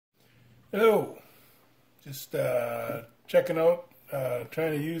Hello, just checking out,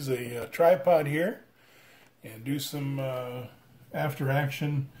 trying to use a tripod here and do some after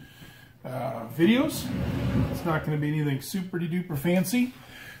action videos. It's not going to be anything super duper fancy,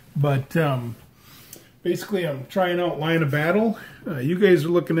 but basically I'm trying out line of battle. You guys are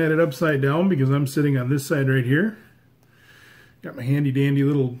looking at it upside down because I'm sitting on this side right here. Got my handy dandy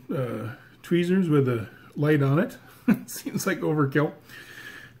little tweezers with a light on it. Seems like overkill.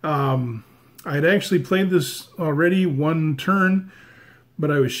 I'd actually played this already one turn, but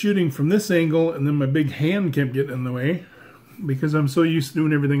I was shooting from this angle and then my big hand kept getting in the way because I'm so used to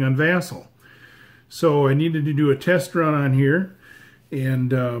doing everything on Vassal. So I needed to do a test run on here,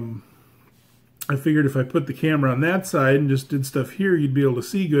 and I figured if I put the camera on that side and just did stuff here, you'd be able to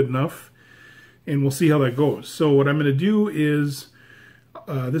see good enough, and we'll see how that goes. So what I'm going to do is,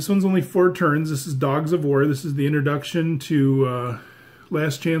 this one's only 4 turns. This is Dogs of War. This is the introduction to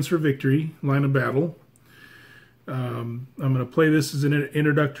Last Chance for Victory, Line of Battle. I'm going to play this as an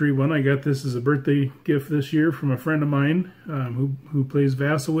introductory one. I got this as a birthday gift this year from a friend of mine who plays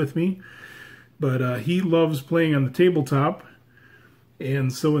Vassal with me. But he loves playing on the tabletop.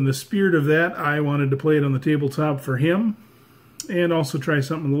 And so in the spirit of that, I wanted to play it on the tabletop for him and also try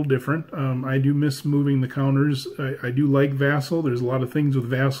something a little different. I do miss moving the counters. I do like Vassal. There's a lot of things with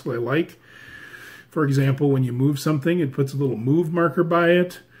Vassal I like. For example, when you move something, it puts a little move marker by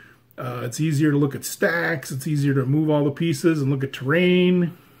it. It's easier to look at stacks. It's easier to move all the pieces and look at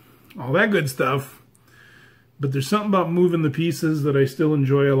terrain, all that good stuff. But there's something about moving the pieces that I still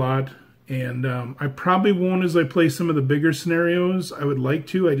enjoy a lot. And I probably won't as I play some of the bigger scenarios. I would like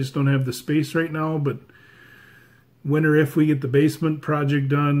to. I just don't have the space right now. But when or if we get the basement project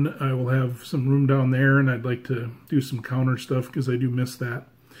done, I will have some room down there. And I'd like to do some counter stuff because I do miss that.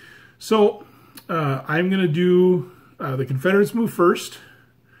 So I'm going to do the Confederates move first,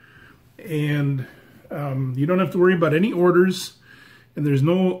 and you don't have to worry about any orders, and there's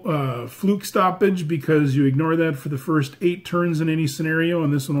no fluke stoppage because you ignore that for the first 8 turns in any scenario,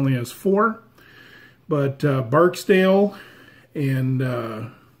 and this one only has 4. But Barksdale and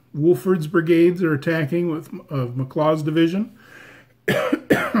Woffard's brigades are attacking of McLaw's division.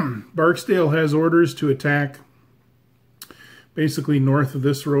 Barksdale has orders to attack basically north of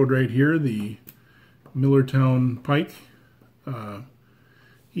this road right here, the Millertown Pike.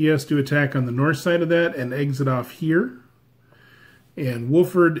 He has to attack on the north side of that and exit off here. And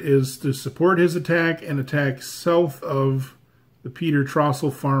Wofford is to support his attack and attack south of the Peter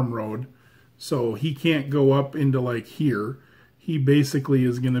Trossel Farm Road. So he can't go up into like here. He basically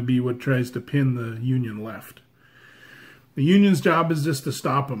is going to be what tries to pin the Union left. The Union's job is just to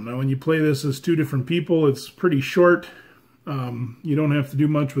stop him. Now when you play this as 2 different people, it's pretty short. You don't have to do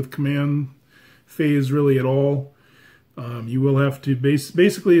much with command phase really at all. You will have to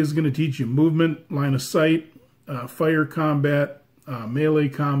basically is going to teach you movement, line of sight, fire combat, melee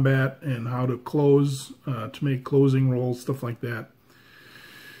combat, and how to close to make closing rolls, stuff like that.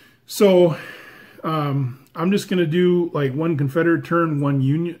 So I'm just going to do like 1 Confederate turn, 1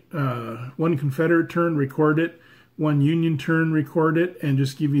 Union, 1 Confederate turn, record it, 1 Union turn, record it, and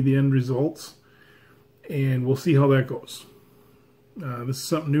just give you the end results. And we'll see how that goes. This is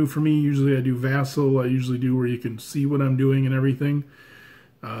something new for me. Usually I do Vassal. I usually do where you can see what I'm doing and everything.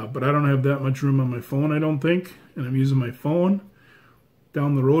 But I don't have that much room on my phone, I don't think. And I'm using my phone.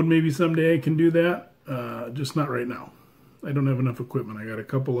 Down the road, maybe someday I can do that. Just not right now. I don't have enough equipment. I got a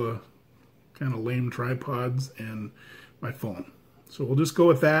couple of kind of lame tripods and my phone. So we'll just go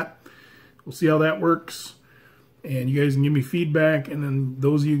with that. We'll see how that works. And you guys can give me feedback, and then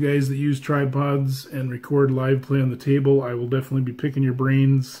those of you guys that use tripods and record live play on the table, I will definitely be picking your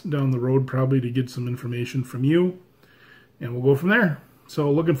brains down the road probably to get some information from you, and we'll go from there. So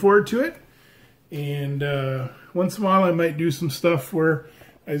looking forward to it, and once in a while I might do some stuff where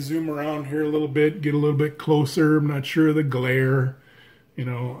I zoom around here a little bit, get a little bit closer. I'm not sure of the glare. You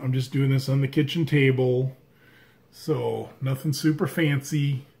know, I'm just doing this on the kitchen table, so nothing super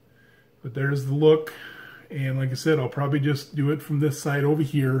fancy, but there's the look. And like I said, I'll probably just do it from this side over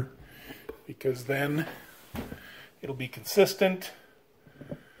here because then it'll be consistent.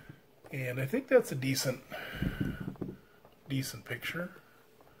 And I think that's a decent picture.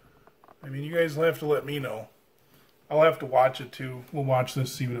 I mean, you guys will have to let me know. I'll have to watch it too. We'll watch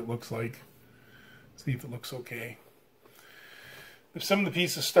this, see what it looks like. See if it looks okay. If some of the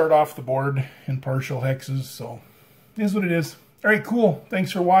pieces start off the board in partial hexes, so it is what it is. All right, cool.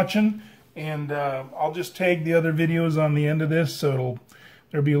 Thanks for watching. And I'll just tag the other videos on the end of this, so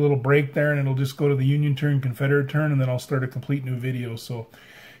there'll be a little break there, and it'll just go to the Union turn, Confederate turn, and then I'll start a complete new video. So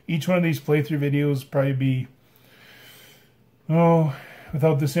each one of these playthrough videos will probably be,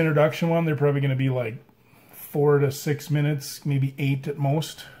 without this introduction one, they're probably going to be like 4 to 6 minutes, maybe 8 at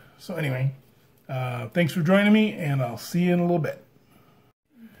most. So anyway, thanks for joining me, and I'll see you in a little bit.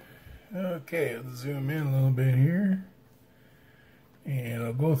 Okay, let's zoom in a little bit here. And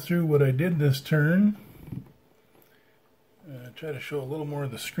I'll go through what I did this turn. Try to show a little more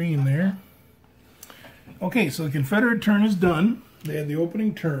of the screen there. Okay, so the Confederate turn is done. They had the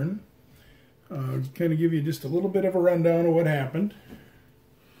opening turn. Kind of give you just a little bit of a rundown of what happened.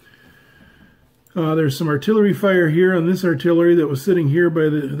 There's some artillery fire here on this artillery that was sitting here by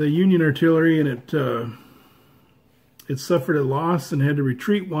the Union artillery, and it suffered a loss and had to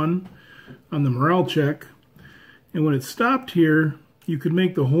retreat one on the morale check. And when it stopped here, you could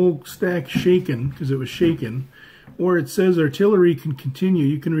make the whole stack shaken because it was shaken, or it says artillery can continue.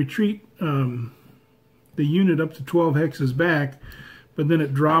 You can retreat the unit up to 12 hexes back, but then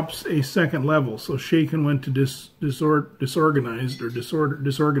it drops a second level. So shaken went to disorganized,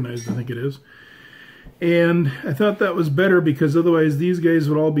 I think it is. And I thought that was better because otherwise these guys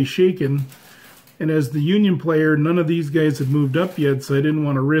would all be shaken. And as the Union player, none of these guys had moved up yet, so I didn't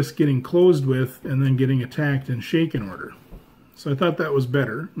want to risk getting closed with and then getting attacked in shaken order. So I thought that was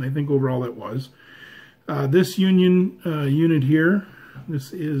better, and I think overall it was. This Union unit here,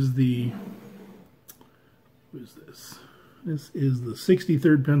 this is the, who is this? This is the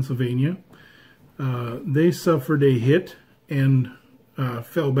 63rd Pennsylvania. They suffered a hit and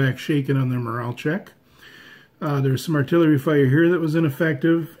fell back shaken on their morale check. There's some artillery fire here that was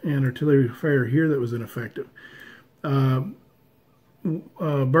ineffective, and artillery fire here that was ineffective.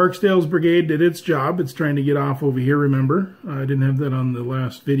 Barksdale's brigade did its job. It's trying to get off over here, remember. I didn't have that on the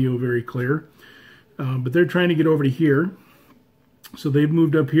last video very clear. But they're trying to get over to here. So they've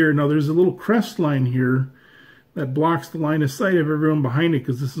moved up here. Now there's a little crest line here that blocks the line of sight of everyone behind it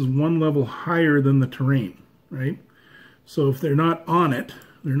because this is one level higher than the terrain, right? So if they're not on it,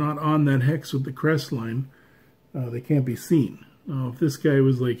 they're not on that hex with the crest line, they can't be seen. If this guy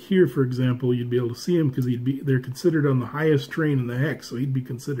was like here, for example, you'd be able to see him because they're considered on the highest terrain in the hex, so he'd be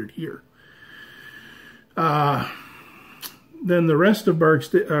considered here. Then the rest of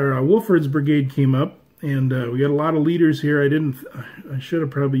Wofford's brigade came up, and we got a lot of leaders here. I should have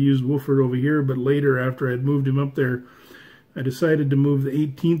probably used Wofford over here, but later, after I'd moved him up there, I decided to move the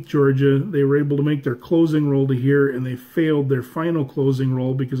 18th Georgia. They were able to make their closing roll to here, and they failed their final closing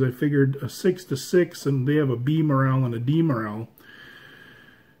roll because I figured a 6 to 6, and they have a B morale and a D morale.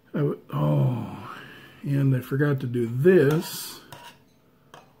 And I forgot to do this.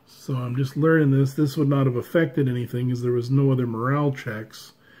 So I'm just learning this. This would not have affected anything as there was no other morale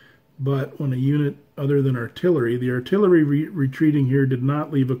checks. But when a unit other than artillery, the artillery retreating here did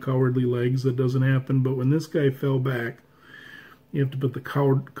not leave a cowardly legs. That doesn't happen. But when this guy fell back, you have to put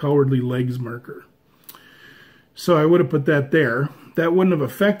the cowardly legs marker. So I would have put that there. That wouldn't have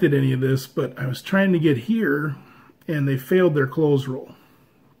affected any of this, but I was trying to get here, and they failed their close roll.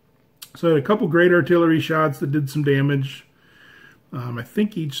 So I had a couple great artillery shots that did some damage. I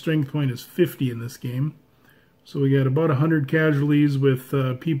think each strength point is 50 in this game. So we got about 100 casualties with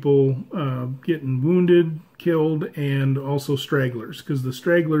people getting wounded, killed, and also stragglers, because the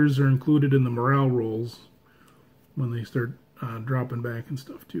stragglers are included in the morale rolls when they start dropping back and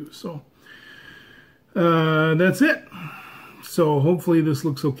stuff too. So that's it. So hopefully this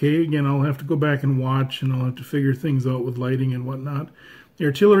looks okay. Again, I'll have to go back and watch, and I'll have to figure things out with lighting and whatnot. The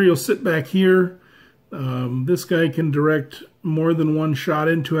artillery will sit back here. This guy can direct more than one shot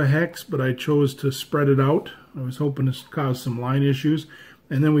into a hex, but I chose to spread it out. I was hoping to cause some line issues.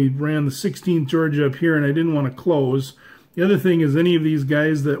 And then we ran the 16th Georgia up here, and I didn't want to close. The other thing is any of these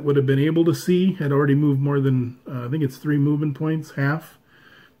guys that would have been able to see had already moved more than, I think it's 3 movement points, half.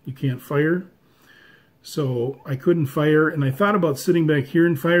 You can't fire. So I couldn't fire, and I thought about sitting back here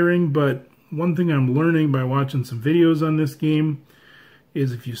and firing, but one thing I'm learning by watching some videos on this game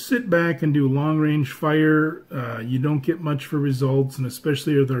is if you sit back and do long-range fire, you don't get much for results, and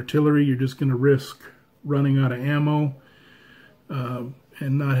especially with artillery, you're just going to risk running out of ammo and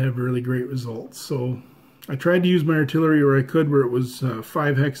not have really great results. So I tried to use my artillery where I could, where it was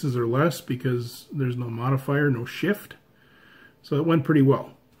 5 hexes or less, because there's no modifier, no shift. So it went pretty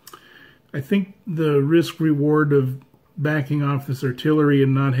well. I think the risk-reward of backing off this artillery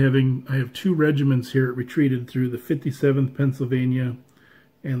and not having, I have 2 regiments here retreated through the 57th Pennsylvania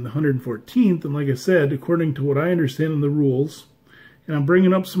and the 114th, and like I said, according to what I understand in the rules, and I'm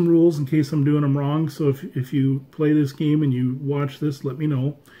bringing up some rules in case I'm doing them wrong, so if you play this game and you watch this, let me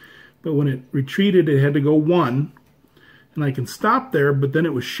know. But when it retreated, it had to go 1, and I can stop there, but then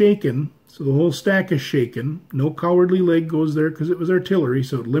it was shaken, so the whole stack is shaken. No cowardly leg goes there because it was artillery,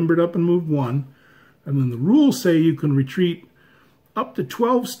 so it limbered up and moved 1. And then the rules say you can retreat up to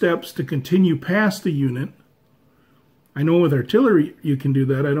 12 steps to continue past the unit. I know with artillery you can do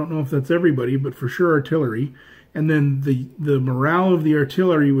that. I don't know if that's everybody, but for sure artillery. And then the morale of the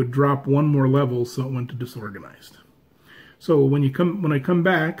artillery would drop one more level, so it went to disorganized. So when I come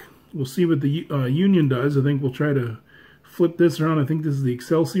back, we'll see what the Union does. I think we'll try to flip this around. I think this is the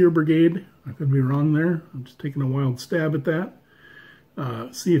Excelsior Brigade. I could be wrong there. I'm just taking a wild stab at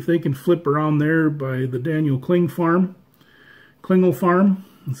that. See if they can flip around there by the Daniel Klingel farm,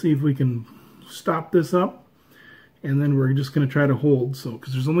 and see if we can stop this up. And then we're just going to try to hold. So,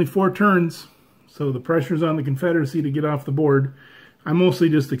 because there's only 4 turns, so the pressure's on the Confederacy to get off the board. I'm mostly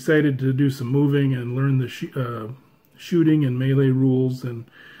just excited to do some moving and learn the shooting and melee rules and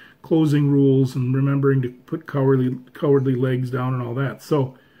closing rules, and remembering to put cowardly legs down and all that.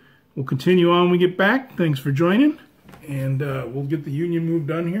 So we'll continue on when we get back. Thanks for joining, and we'll get the Union move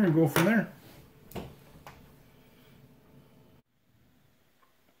done here and go from there.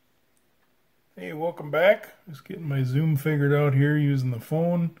 Hey, welcome back. Just getting my Zoom figured out here using the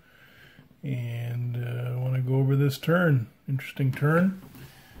phone, and I want to go over this turn. Interesting turn.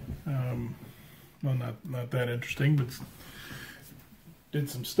 Well, not that interesting, but did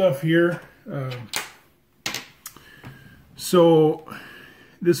some stuff here. So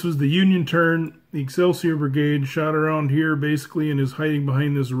this was the Union turn. The Excelsior Brigade shot around here basically and is hiding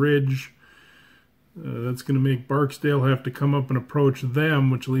behind this ridge. That's going to make Barksdale have to come up and approach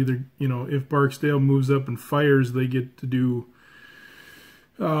them, which will either, if Barksdale moves up and fires, they get to do,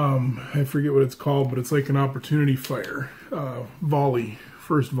 I forget what it's called, but it's like an opportunity fire, volley,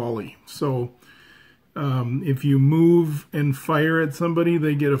 first volley. So if you move and fire at somebody,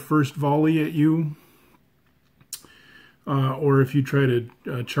 they get a first volley at you. Or if you try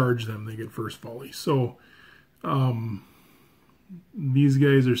to charge them, they get first volley. So these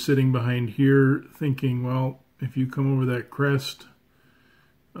guys are sitting behind here thinking, well, if you come over that crest,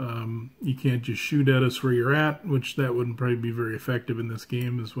 you can't just shoot at us where you're at, which that wouldn't probably be very effective in this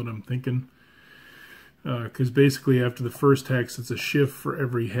game, is what I'm thinking. Because basically after the first hex, it's a shift for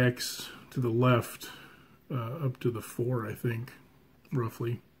every hex to the left, up to the 4, I think,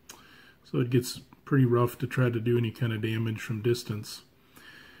 roughly. So it gets pretty rough to try to do any kind of damage from distance.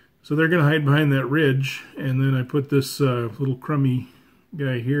 So they're going to hide behind that ridge, and then I put this little crummy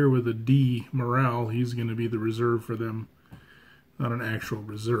guy here with a D morale. He's going to be the reserve for them. Not an actual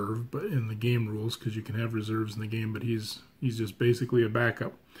reserve, but in the game rules, because you can have reserves in the game, but he's just basically a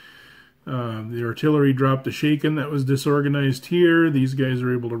backup. The artillery dropped a shaken that was disorganized here. These guys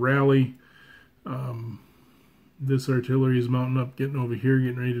are able to rally. This artillery is mounting up, getting over here,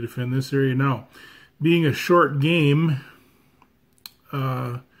 getting ready to defend this area. Now, being a short game,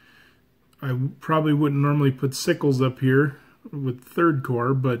 I probably wouldn't normally put Sickles up here with 3rd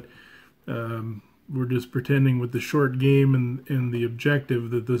Corps, but we're just pretending with the short game and the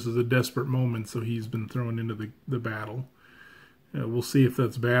objective that this is a desperate moment, so he's been thrown into the battle. We'll see if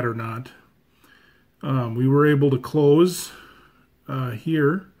that's bad or not. We were able to close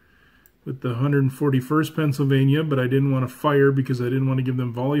here with the 141st Pennsylvania, but I didn't want to fire because I didn't want to give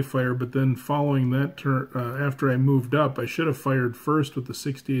them volley fire. But then following that turn, after I moved up, I should have fired first with the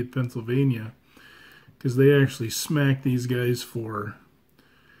 68th Pennsylvania, because they actually smacked these guys for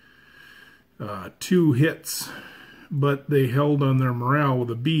 2 hits, but they held on their morale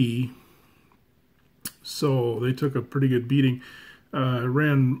with a B, so they took a pretty good beating. I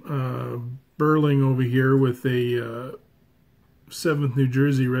ran Burling over here with a 7th New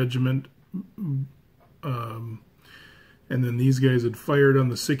Jersey Regiment, and then these guys had fired on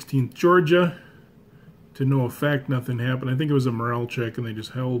the 16th Georgia to no effect. Nothing happened. I think it was a morale check and they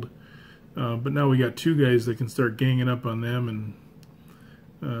just held. But now we got 2 guys that can start ganging up on them, and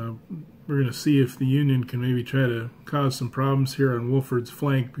we're going to see if the Union can maybe try to cause some problems here on Wofford's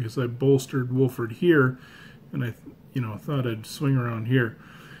flank, because I bolstered Wofford here, and I thought I'd swing around here.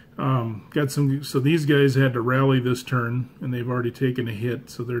 So these guys had to rally this turn, and they've already taken a hit,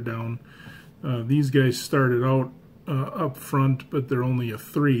 so they're down. These guys started out up front, but they're only a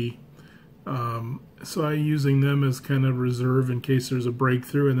 3. So I'm using them as kind of reserve in case there's a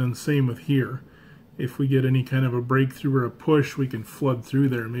breakthrough, and then same with here. If we get any kind of a breakthrough or a push, we can flood through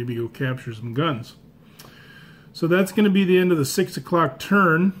there and maybe go capture some guns. So that's going to be the end of the 6 o'clock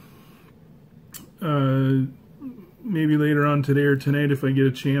turn. Maybe later on today or tonight if I get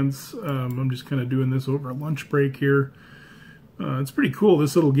a chance. I'm just kind of doing this over a lunch break here. It's pretty cool,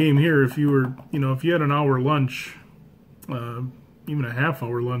 this little game here. If you were, if you had an hour lunch, even a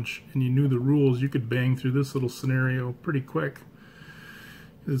half-hour lunch, and you knew the rules, you could bang through this little scenario pretty quick.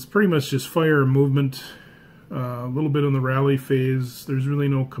 It's pretty much just fire and movement. A little bit in the rally phase. There's really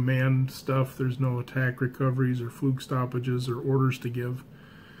no command stuff. There's no attack recoveries or fluke stoppages or orders to give.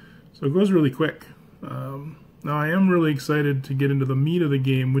 So it goes really quick. Now I am really excited to get into the meat of the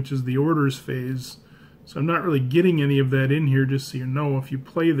game, which is the orders phase. So I'm not really getting any of that in here, just so you know. If you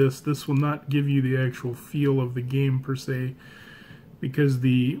play this, this will not give you the actual feel of the game per se, because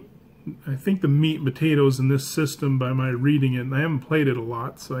I think the meat and potatoes in this system, by my reading it, and I haven't played it a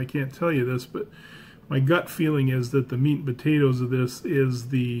lot, so I can't tell you this, but my gut feeling is that the meat and potatoes of this is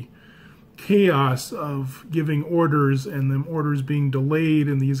the chaos of giving orders and them orders being delayed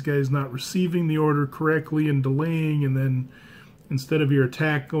and these guys not receiving the order correctly and delaying, and then instead of your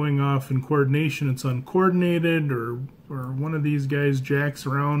attack going off in coordination, it's uncoordinated, or one of these guys jacks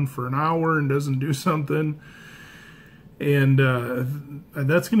around for an hour and doesn't do something. And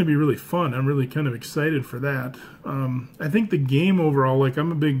that's going to be really fun. I'm really kind of excited for that. I think the game overall, like,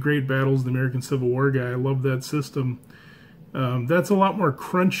 I'm a big Great Battles, the American Civil War guy. I love that system. That's a lot more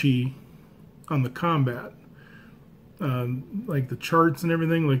crunchy on the combat. Like the charts and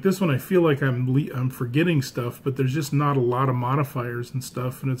everything. Like this one, I feel like I'm forgetting stuff, but there's just not a lot of modifiers and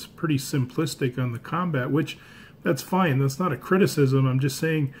stuff, and it's pretty simplistic on the combat, which that's fine. That's not a criticism. I'm just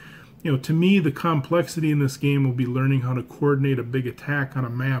saying, you know, to me, the complexity in this game will be learning how to coordinate a big attack on a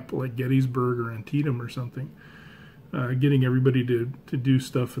map like Gettysburg or Antietam or something. Getting everybody to do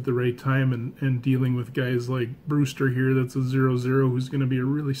stuff at the right time, and dealing with guys like Brewster here, that's a 0-0, who's going to be a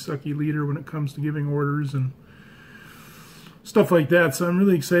really sucky leader when it comes to giving orders and stuff like that. So I'm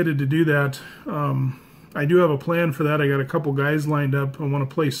really excited to do that. I do have a plan for that. I got a couple guys lined up. I want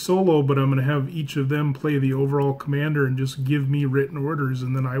to play solo, but I'm going to have each of them play the overall commander and just give me written orders,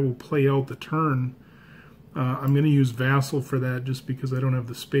 and then I will play out the turn. I'm going to use vassal for that just because I don't have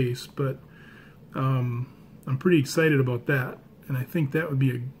the space, but I'm pretty excited about that. And I think that would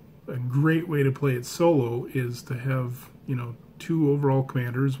be a great way to play it solo, is to have, you know, 2 overall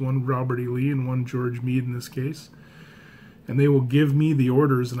commanders, one Robert E. Lee and one George Meade in this case. And they will give me the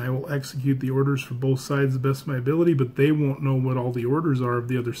orders, and I will execute the orders for both sides the best of my ability, but they won't know what all the orders are of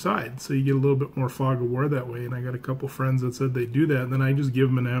the other side. So you get a little bit more fog of war that way. And I got a couple friends that said they do that, and then I just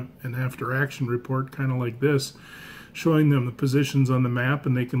give them an after-action report, kind of like this, showing them the positions on the map,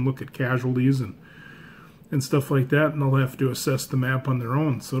 and they can look at casualties and stuff like that, and they'll have to assess the map on their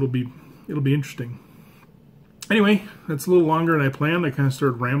own. So it'll be interesting. Anyway, that's a little longer than I planned. I kind of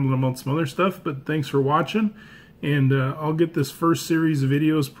started rambling about some other stuff, but thanks for watching. And I'll get this first series of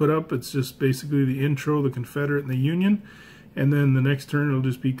videos put up. It's just basically the intro, the Confederate and the Union. And then the next turn it'll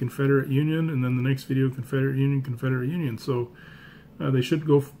just be Confederate Union. And then the next video, Confederate Union, Confederate Union. So they should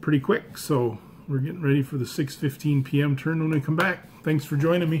go pretty quick. So we're getting ready for the 6:15 p.m. turn when we come back. Thanks for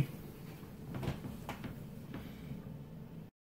joining me.